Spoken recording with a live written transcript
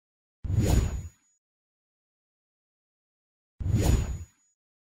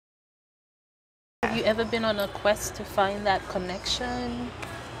Have you ever been on a quest to find that connection?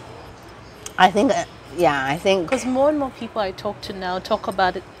 I think, yeah, I think... Because more and more people I talk to now talk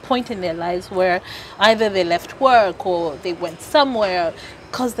about a point in their lives where either they left work or they went somewhere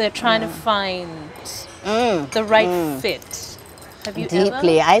because they're trying to find the right fit. Have you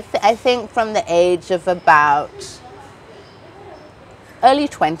Deeply. ever? I think from the age of about early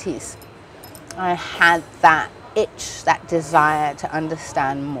 20s, I had that itch, that desire to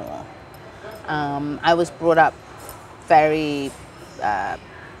understand more. I was brought up very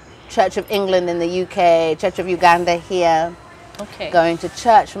Church of England in the UK, Church of Uganda here. Okay. Going to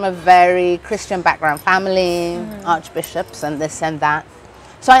church from a very Christian background family, archbishops and this and that.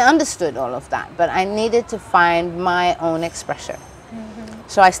 So I understood all of that, but I needed to find my own expression.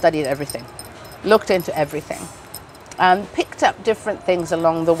 So I studied everything, looked into everything, picked up different things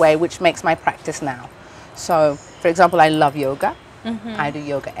along the way, which makes my practice now. So, for example, I love yoga. I do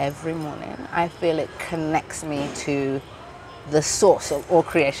yoga every morning. I feel it connects me to the source of all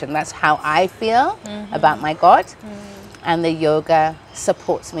creation. That's how I feel about my God. And the yoga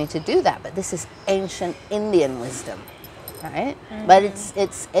supports me to do that. But this is ancient Indian wisdom, right? But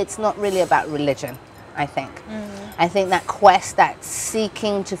it's not really about religion, I think. I think that quest, that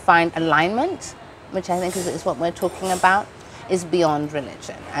seeking to find alignment, which I think is what we're talking about, is beyond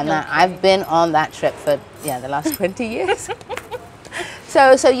religion. And I've been on that trip for, the last 20 years.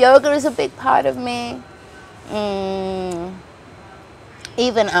 So yoga is a big part of me.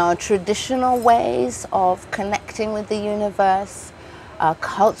 Even our traditional ways of connecting with the universe, our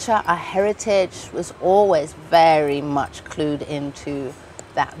culture, our heritage was always very much clued into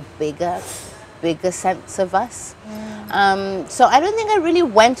that bigger sense of us. So I don't think I really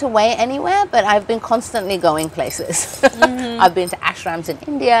went away anywhere, but I've been constantly going places. I've been to ashrams in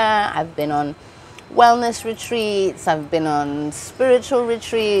India, I've been on wellness retreats, I've been on spiritual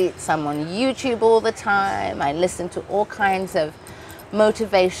retreats, I'm on YouTube all the time. I listen to all kinds of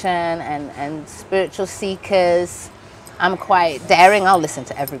motivation and spiritual seekers. I'm quite daring. I'll listen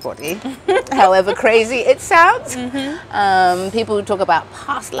to everybody, however crazy it sounds. People who talk about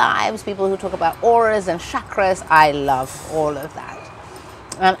past lives, people who talk about auras and chakras. I love all of that.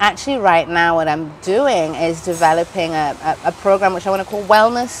 And actually right now what I'm doing is developing a program which I want to call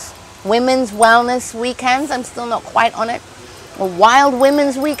Women's Wellness Weekends. I'm still not quite on it. Wild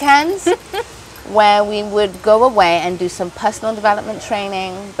Women's Weekends. Where we would go away and do some personal development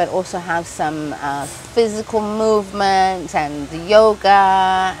training, but also have some physical movement and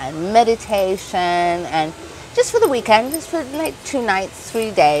yoga and meditation, and just for the weekend, just for like 2 nights,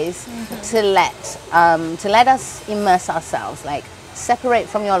 3 days, to let us immerse ourselves, like separate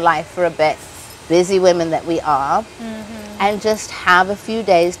from your life for a bit, busy women that we are, and just have a few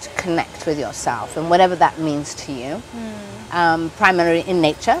days to connect with yourself and whatever that means to you. Primarily in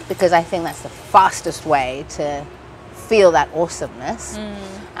nature, because I think that's the fastest way to feel that awesomeness.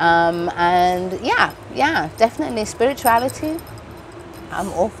 And yeah, definitely spirituality.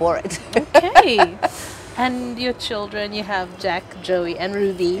 I'm all for it. Okay. And your children, you have Jack, Joey, and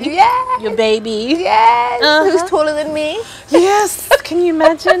Ruby. Yeah. Your baby. Yes. Who's taller than me? Yes. Can you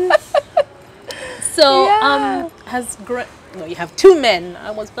imagine? So, no, you have 2 men.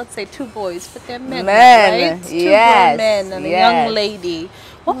 I was about to say 2 boys, but they're men, right? 2 grown men and a young lady.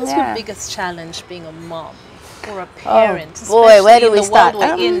 What was your biggest challenge being a mom or a parent? Oh boy, where do we in the start?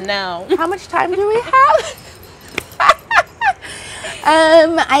 world we're in now. How much time do we have?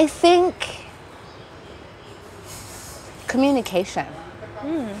 I think communication.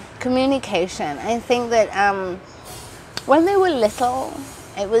 Communication. I think that when they were little,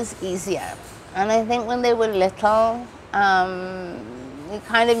 it was easier. And I think when they were little, we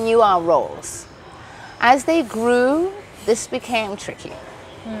kind of knew our roles. As they grew, this became tricky.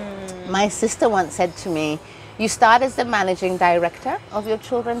 My sister once said to me, you start as the managing director of your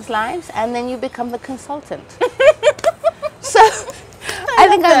children's lives and then you become the consultant. So I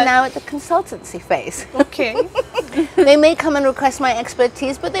think I'm now at the consultancy phase. Okay. They may come and request my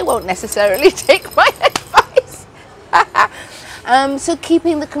expertise, but they won't necessarily take my advice. So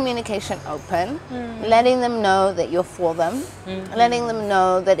keeping the communication open, letting them know that you're for them, letting them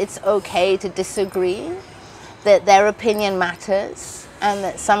know that it's okay to disagree, that their opinion matters, and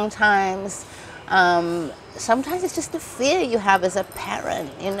that sometimes it's just a fear you have as a parent.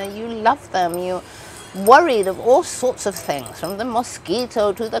 You know, you love them, you're worried of all sorts of things, from the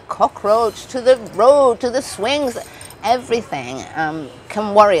mosquito to the cockroach to the road to the swings. Everything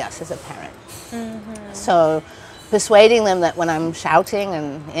can worry us as a parent. So persuading them that when I'm shouting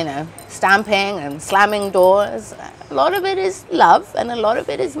and, stamping and slamming doors, a lot of it is love and a lot of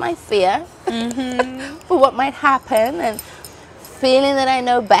it is my fear for what might happen, and feeling that I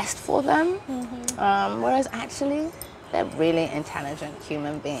know best for them. Whereas actually, they're really intelligent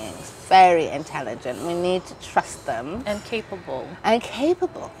human beings, very intelligent. We need to trust them. And capable. And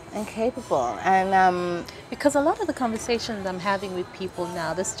capable, and capable. And because a lot of the conversations I'm having with people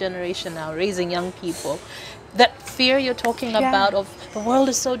now, this generation now, raising young people, that fear you're talking about of the world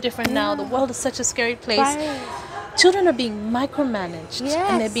is so different now, the world is such a scary place. Right. Children are being micromanaged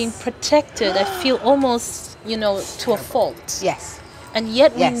and they're being protected, I feel almost, you know, to a fault. Yes. And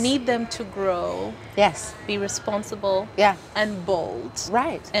yet we need them to grow, be responsible, and bold,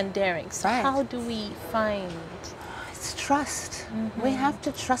 and daring. So how do we find? It's trust. We have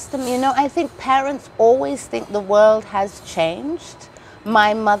to trust them. You know, I think parents always think the world has changed.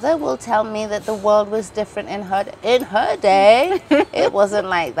 My mother will tell me that the world was different in her day. It wasn't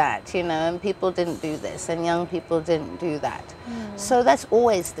like that, you know, and people didn't do this, and young people didn't do that. So that's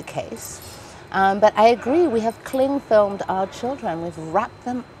always the case. But I agree, we have cling filmed our children. We've wrapped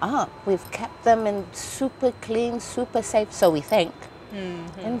them up. We've kept them in super clean, super safe, so we think,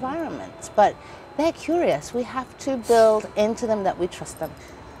 environments. But they're curious. We have to build into them that we trust them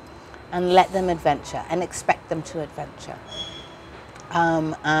and let them adventure and expect them to adventure.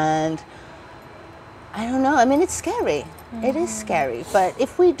 And I don't know, I mean, it's scary. It is scary. But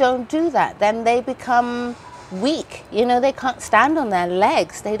if we don't do that, then they become weak. You know, they can't stand on their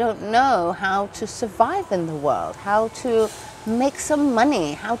legs. They don't know how to survive in the world, how to make some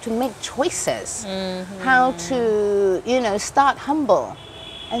money, how to make choices, how to, you know, start humble.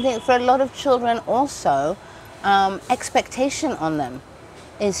 I think for a lot of children also, expectation on them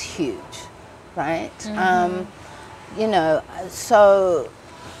is huge, right? You know, so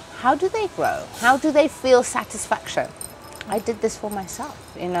how do they grow? How do they feel satisfaction? I did this for myself,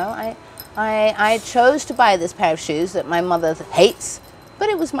 you know. I chose to buy this pair of shoes that my mother hates, but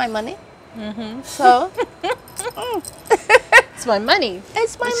it was my money. So it's my money.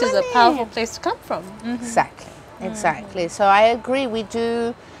 It's my money. Which is a powerful place to come from. Exactly, exactly. So I agree. We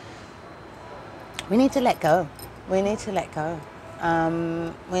need to let go. We need to let go.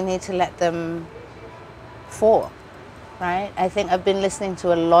 We need to let them fall. Right? I think I've been listening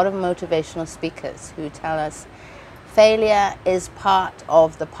to a lot of motivational speakers who tell us failure is part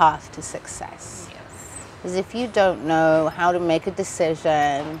of the path to success. Because if you don't know how to make a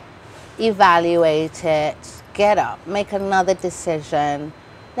decision, evaluate it, get up, make another decision,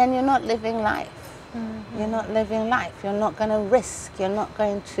 then you're not living life. You're not living life. You're not going to risk. You're not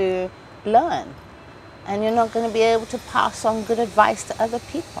going to learn. And you're not going to be able to pass on good advice to other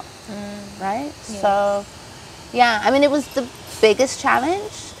people. Right? So, yeah, I mean, it was the biggest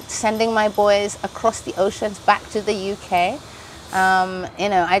challenge, sending my boys across the oceans back to the UK. You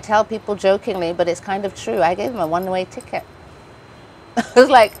know, I tell people jokingly, but it's kind of true. I gave them a one-way ticket. I was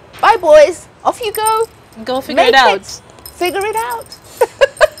like, bye, boys. Off you go. Go figure it out. Figure it out.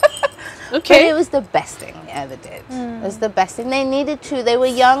 Okay. But it was the best thing we ever did. It was the best thing. They needed to. They were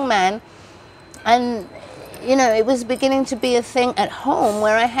young men. And you know, it was beginning to be a thing at home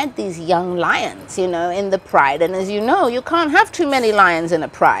where I had these young lions, you know, in the pride. And as you know, you can't have too many lions in a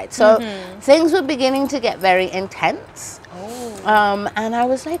pride. So things were beginning to get very intense. And I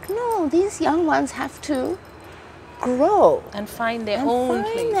was like, no, these young ones have to grow. And find their own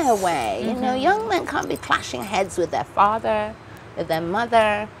place. Find their way. You know, young men can't be clashing heads with their father, with their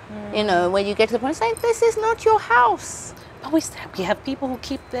mother. You know, when you get to the point, it's like, this is not your house. We have people who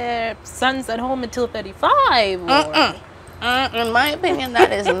keep their sons at home until 35. In my opinion,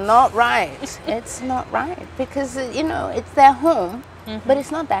 that is not right. It's not right because, you know, it's their home, but it's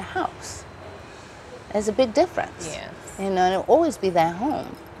not their house. There's a big difference. Yes. You know, and it'll always be their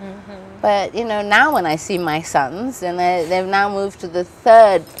home. But, you know, now when I see my sons, and they've now moved to the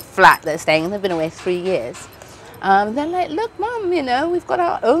third flat they're staying in, they've been away 3 years. They're like, look, Mum, you know, we've got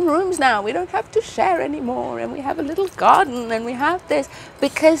our own rooms now. We don't have to share anymore. And we have a little garden and we have this.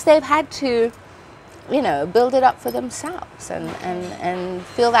 Because they've had to, you know, build it up for themselves and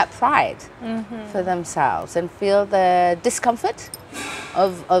feel that pride for themselves and feel the discomfort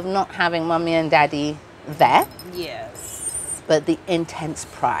of not having Mummy and Daddy there. Yes. But the intense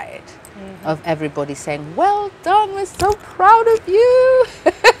pride of everybody saying, well done, we're so proud of you.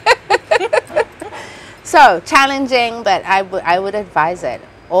 So, challenging, but I would advise it.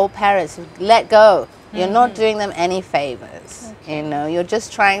 All parents, let go. You're not doing them any favors. You know, you're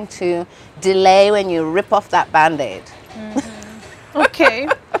just trying to delay when you rip off that Band-Aid. Okay.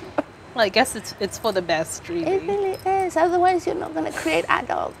 Well, I guess it's for the best, really. It really is. Otherwise, you're not going to create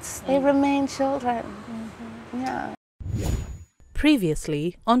adults. They remain children. Yeah.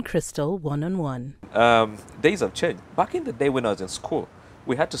 Previously on Crystal One-on-One. Days have changed. Back in the day when I was in school,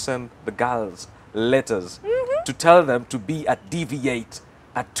 we had to send the girls letters to tell them to be at DV8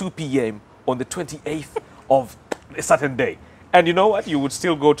 at 2 p.m. on the 28th of a certain day. And you know what? You would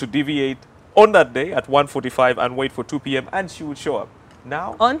still go to Deviate on that day at 1:45 and wait for 2 p.m. and she would show up.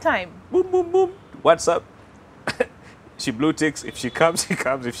 Now, On time. boom, boom, boom. What's up? She blue ticks. If she comes, she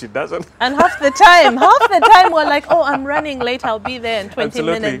comes. If she doesn't, And half the time we're like, oh, I'm running late. I'll be there in 20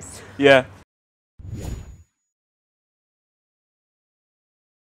 absolutely. minutes. Yeah.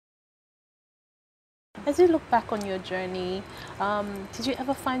 As you look back on your journey, did you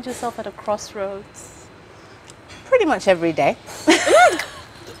ever find yourself at a crossroads? Pretty much every day.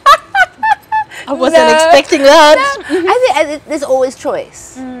 I wasn't expecting that. I think there's always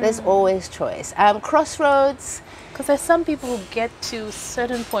choice. There's always choice. Crossroads. Because there's some people who get to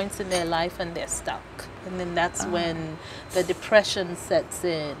certain points in their life and they're stuck. And then that's when the depression sets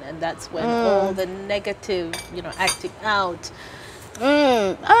in. And that's when all the negative, acting out.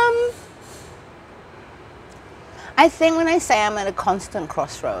 I think when I say I'm at a constant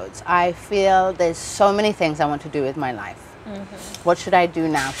crossroads, I feel there's so many things I want to do with my life. What should I do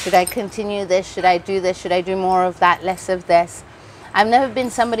now? Should I continue this? Should I do this? Should I do more of that, less of this? I've never been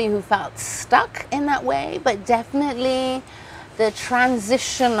somebody who felt stuck in that way, but definitely the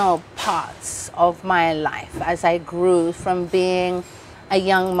transitional parts of my life as I grew from being a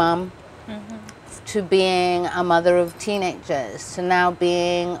young mom to being a mother of teenagers to now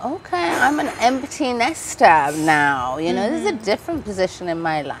being, okay, I'm an empty nester now. This is a different position in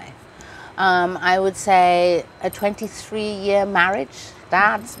my life. I would say a 23-year marriage,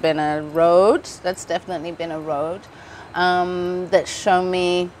 that's been a road. That's definitely been a road that's shown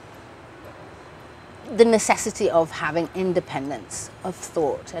me the necessity of having independence of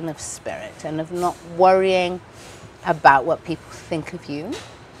thought and of spirit and of not worrying about what people think of you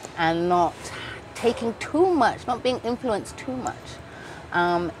and not taking too much, not being influenced too much,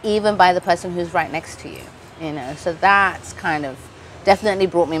 even by the person who's right next to you, So that's kind of definitely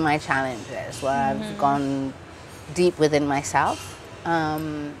brought me my challenges where I've gone deep within myself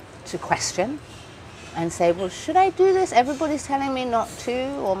to question and say, well, should I do this? Everybody's telling me not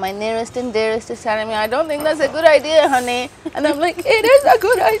to, or my nearest and dearest is telling me, I don't think that's a good idea, honey. And I'm like, it is a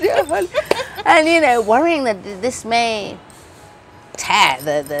good idea, honey. And, worrying that this may tear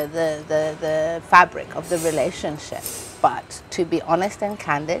the fabric of the relationship. But to be honest and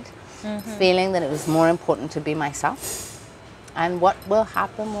candid, feeling that it was more important to be myself. And what will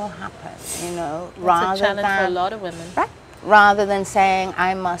happen, That's rather a challenge than, for a lot of women. right? Rather than saying,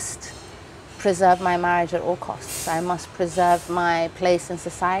 I must preserve my marriage at all costs. I must preserve my place in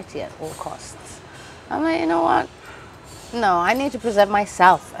society at all costs. I'm like, you know what? No, I need to preserve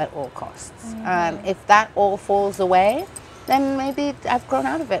myself at all costs. And if that all falls away, then maybe I've grown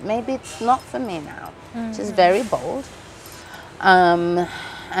out of it. Maybe it's not for me now, which is very bold. And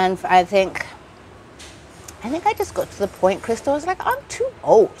I think I just got to the point, Crystal, I was like, I'm too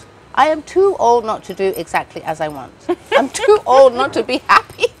old. I am too old not to do exactly as I want. I'm too old not to be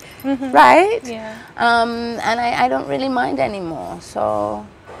happy, right? Yeah. And I don't really mind anymore. So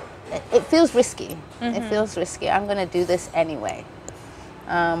it feels risky. It feels risky. I'm going to do this anyway.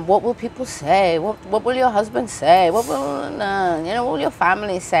 What will people say? What will your husband say? What will your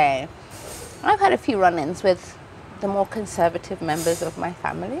family say? I've had a few run-ins with the more conservative members of my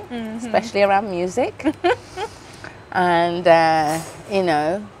family, especially around music. And,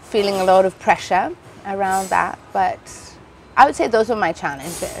 feeling a lot of pressure around that. But I would say those were my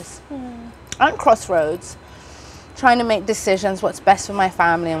challenges. On crossroads, trying to make decisions, what's best for my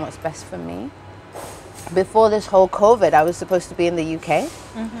family and what's best for me. Before this whole COVID, I was supposed to be in the UK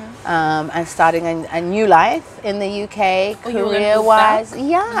and starting a new life in the UK, career-wise.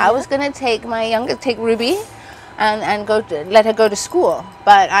 Yeah, I was going to take my youngest, Ruby, and let her go to school.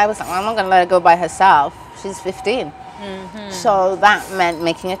 But I was like, well, I'm not going to let her go by herself. She's 15. So that meant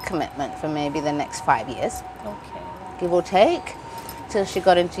making a commitment for maybe the next 5 years, give or take, till she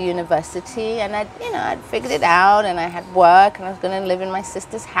got into university. And I'd figured it out, and I had work, and I was going to live in my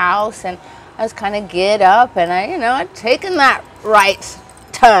sister's house, and I was kind of geared up, and I'd taken that right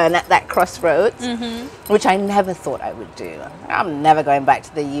turn at that crossroads, which I never thought I would do. I'm never going back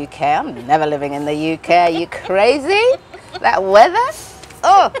to the UK. I'm never living in the UK. Are you crazy? That weather?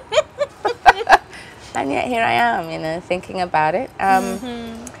 Oh. And yet here I am, thinking about it.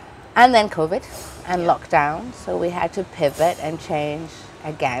 And then COVID and lockdown, so we had to pivot and change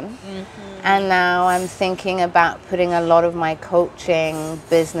again. And now I'm thinking about putting a lot of my coaching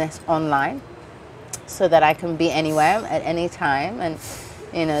business online so that I can be anywhere at any time, and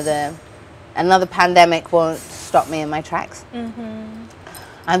another pandemic won't stop me in my tracks.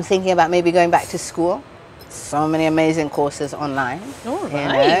 I'm thinking about maybe going back to school. So many amazing courses online.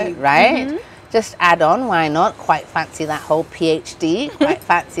 Right? just add on, why not? Quite fancy that whole PhD, quite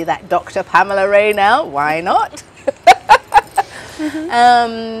fancy that Dr. Pamela Reynell, why not?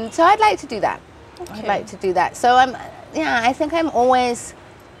 So I'd like to do that. Okay. I'd like to do that. So I think I'm always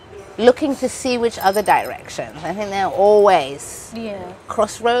looking to see which other directions. I think there are always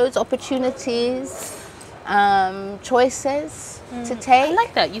crossroads, opportunities, choices to take. I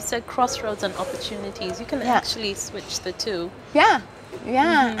like that. You said crossroads and opportunities. You can actually switch the two. Yeah.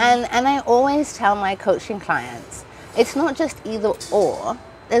 And I always tell my coaching clients, it's not just either or,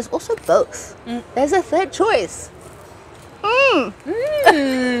 there's also both. There's a third choice. You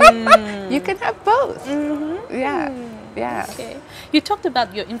can have both. Yeah. Okay. You talked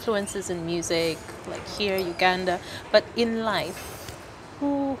about your influences in music, like here, Uganda, but in life,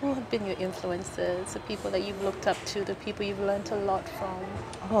 who have been your influences, the people that you've looked up to, the people you've learned a lot from?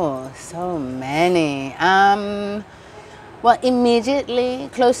 Oh, so many. Well, immediately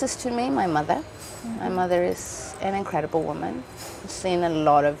closest to me, my mother. My mother is an incredible woman. I've seen a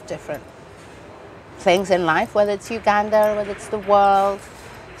lot of different things in life, whether it's Uganda, whether it's the world.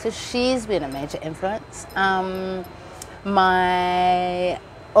 So she's been a major influence. My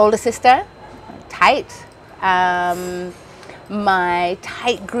older sister, tight. My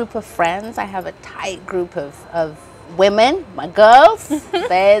tight group of friends. I have a tight group of women, my girls.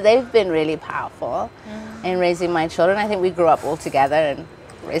 They've been really powerful in raising my children. I think we grew up all together and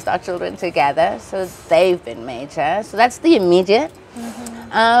raised our children together, so they've been major. So that's the immediate.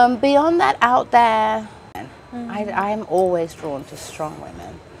 Beyond that, out there, I'm always drawn to strong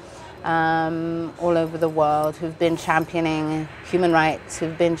women all over the world who've been championing human rights,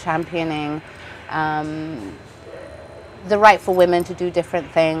 who've been championing the right for women to do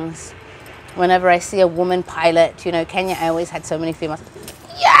different things. Whenever I see a woman pilot, you know, Kenya, I always had so many females.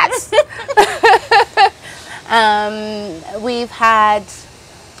 Yes! We've had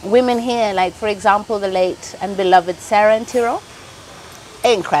women here, like, for example, the late and beloved Sarah Ntiro.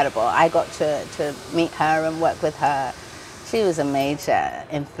 Incredible. I got to meet her and work with her. She was a major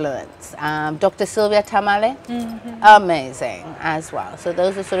influence. Dr. Sylvia Tamale, amazing as well. So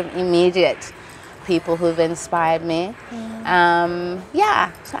those are sort of immediate people who've inspired me. So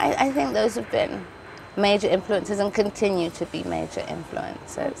I think those have been major influences and continue to be major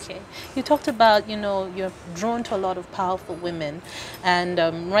influences. Okay. You talked about, you know, you're drawn to a lot of powerful women, and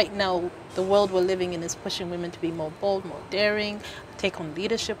right now the world we're living in is pushing women to be more bold, more daring, take on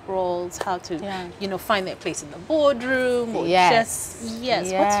leadership roles, how to, you know, find their place in the boardroom or just, What's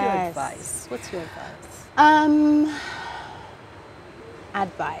your advice? What's your advice?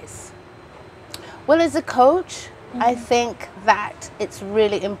 Advice. Well, as a coach, I think that it's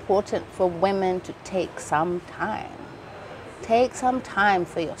really important for women to take some time. Take some time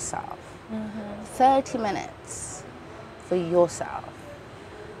for yourself. 30 minutes for yourself.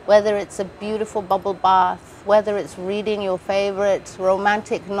 Whether it's a beautiful bubble bath, whether it's reading your favorite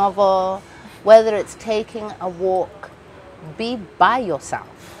romantic novel, whether it's taking a walk, be by yourself,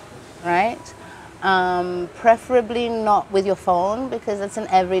 right? Preferably not with your phone, because it's an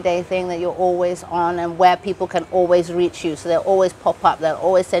everyday thing that you're always on and where people can always reach you. So they'll always pop up, they'll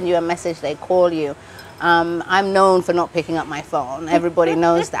always send you a message, they call you. I'm known for not picking up my phone. Everybody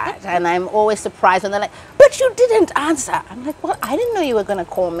knows that. And I'm always surprised when they're like, but you didn't answer. I'm like, well, I didn't know you were going to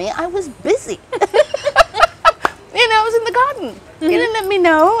call me. I was busy. You know, I was in the garden. You didn't let me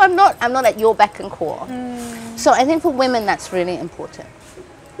know. I'm not at your beck and call. So I think for women, that's really important.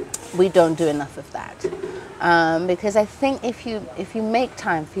 We don't do enough of that. Because I think if you make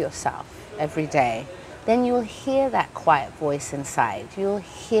time for yourself every day, then you'll hear that quiet voice inside. You'll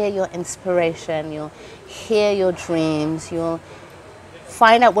hear your inspiration. You'll hear your dreams. You'll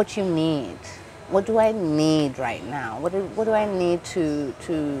find out what you need. What do I need right now? What do I need to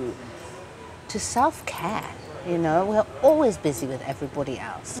self-care? You know, we're always busy with everybody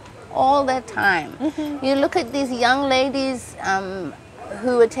else, all the time. You look at these young ladies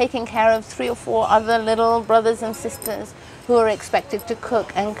who are taking care of 3 or 4 other little brothers and sisters, who are expected to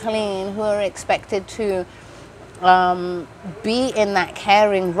cook and clean, who are expected to be in that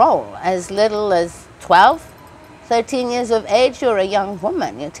caring role. As little as 12, 13 years of age, you're a young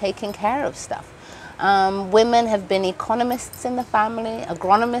woman, you're taking care of stuff. Women have been economists in the family,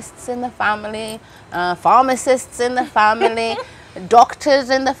 agronomists in the family, pharmacists in the family, doctors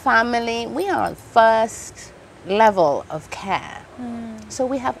in the family. We are on first level of care. So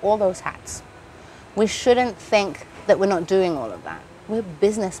we have all those hats. We shouldn't think that we're not doing all of that. We're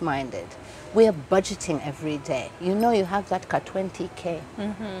business minded. We're budgeting every day. You know, you have that 20K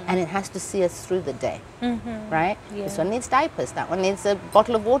and it has to see us through the day, right? Yeah. This one needs diapers. That one needs a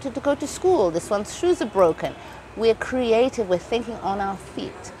bottle of water to go to school. This one's shoes are broken. we're creative, we're thinking on our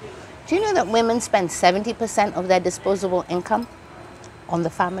feet. Do you know that women spend 70% of their disposable income on the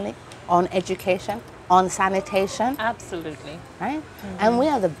family, on education, on sanitation? Absolutely. Right? And we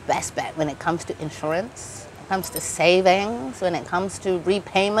are the best bet when it comes to insurance, when it comes to savings, when it comes to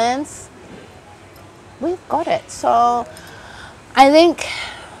repayments. We've got it. So I think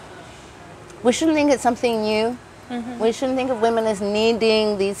we shouldn't think it's something new. We shouldn't think of women as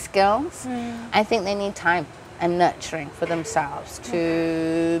needing these skills. I think they need time and nurturing for themselves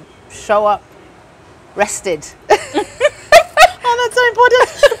to show up rested. Oh, that's so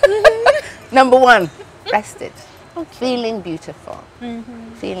important. Number one, rested. Feeling beautiful.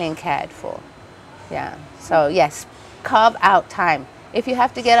 Feeling cared for. Yeah. So yes, carve out time. If you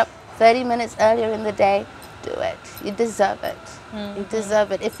have to get up 30 minutes earlier in the day, do it. You deserve it. You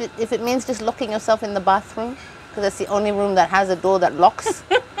deserve it. If it means just locking yourself in the bathroom, because that's the only room that has a door that locks.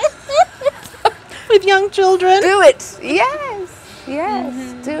 With young children. Do it. Yes.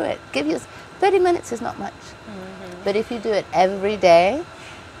 Yes. Do it. Give you 30 minutes is not much. But if you do it every day,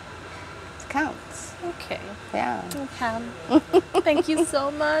 it counts. Okay. Yeah. Okay. Thank you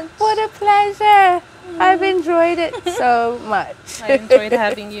so much. What a pleasure. I've enjoyed it so much. I enjoyed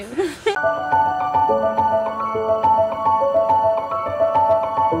having you.